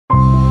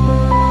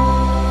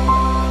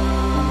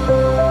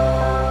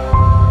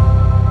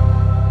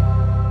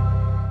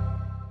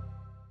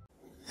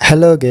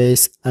Hello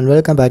guys and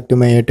welcome back to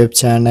my YouTube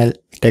channel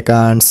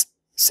TechAns.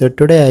 So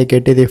today I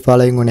get the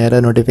following one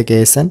error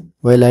notification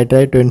while I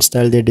try to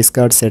install the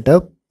Discord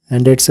setup,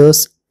 and it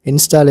shows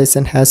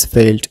installation has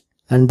failed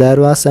and there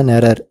was an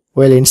error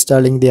while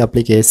installing the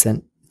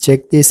application.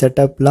 Check the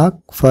setup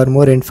log for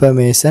more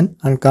information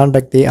and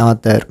contact the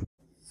author.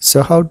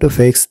 So how to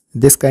fix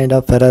this kind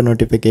of error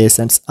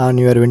notifications on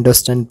your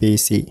Windows 10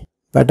 PC?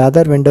 But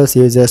other Windows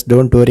users,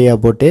 don't worry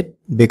about it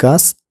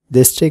because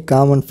this is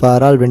common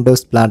for all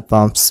Windows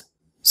platforms.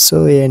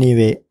 So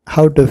anyway,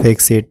 how to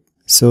fix it?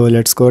 So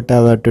let's go to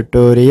our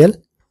tutorial.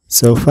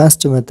 So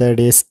first method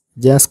is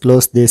just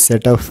close this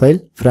setup file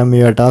from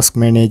your task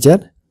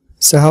manager.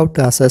 So how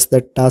to access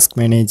the task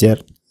manager?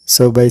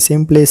 So by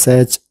simply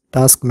search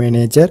task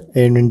manager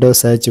in Windows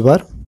search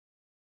bar.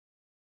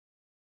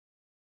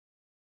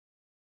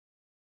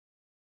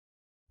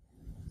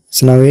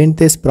 So now in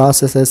this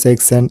processes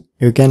section,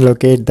 you can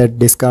locate that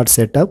Discord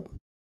setup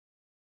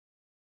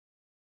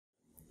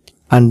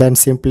and then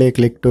simply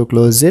click to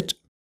close it.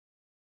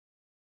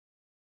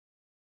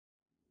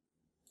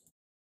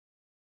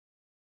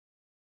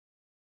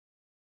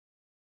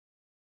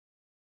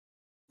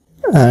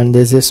 And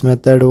this is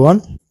method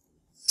 1.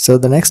 So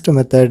the next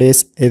method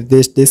is, if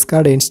this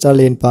Discord install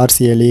in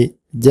partially,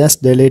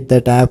 just delete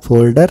that app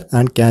folder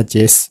and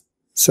caches.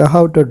 So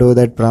how to do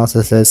that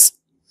processes?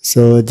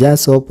 So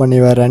just open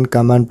your run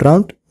command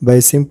prompt by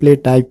simply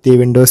type the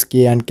Windows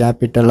key and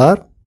capital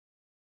R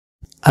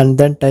and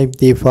then type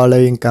the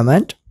following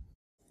command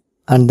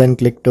and then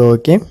click to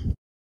OK.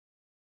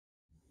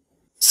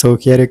 So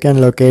here you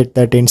can locate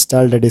that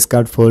installed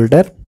Discord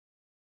folder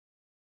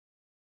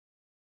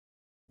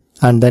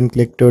and then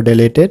click to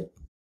delete it.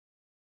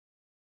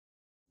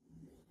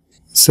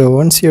 So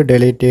once you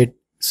delete it,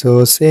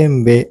 so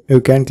same way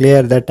you can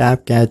clear that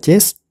app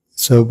caches.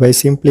 So by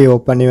simply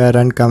open your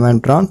run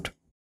command prompt.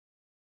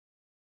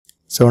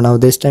 So now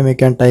this time you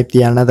can type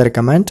the another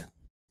command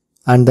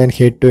and then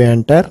hit to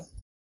enter.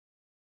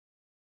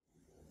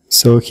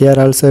 So here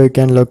also you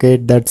can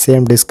locate that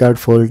same Discord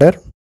folder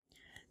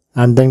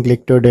and then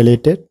click to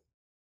delete it.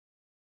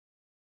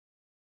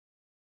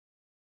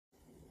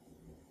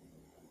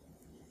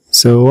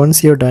 So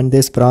once you done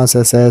this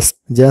processes,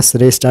 just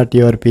restart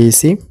your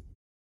PC.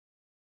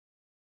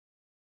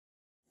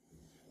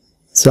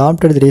 So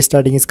after the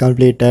restarting is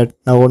completed,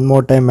 now one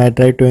more time I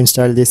try to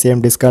install the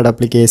same Discord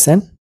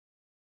application.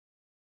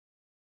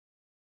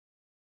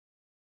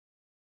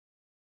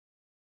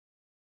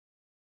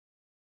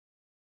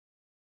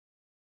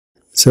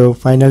 So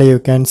finally you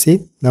can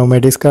see now my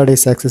Discord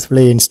is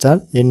successfully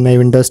installed in my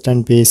Windows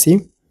 10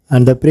 PC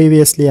and the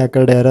previously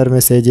occurred error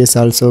message is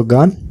also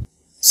gone.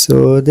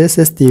 So this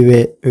is the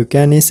way you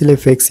can easily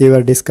fix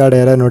your Discord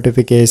error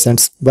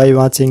notifications by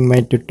watching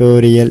my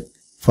tutorial.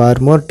 For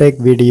more tech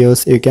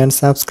videos, you can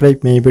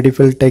subscribe my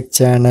beautiful tech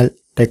channel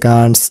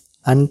TechAns,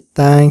 and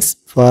thanks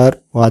for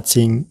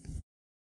watching.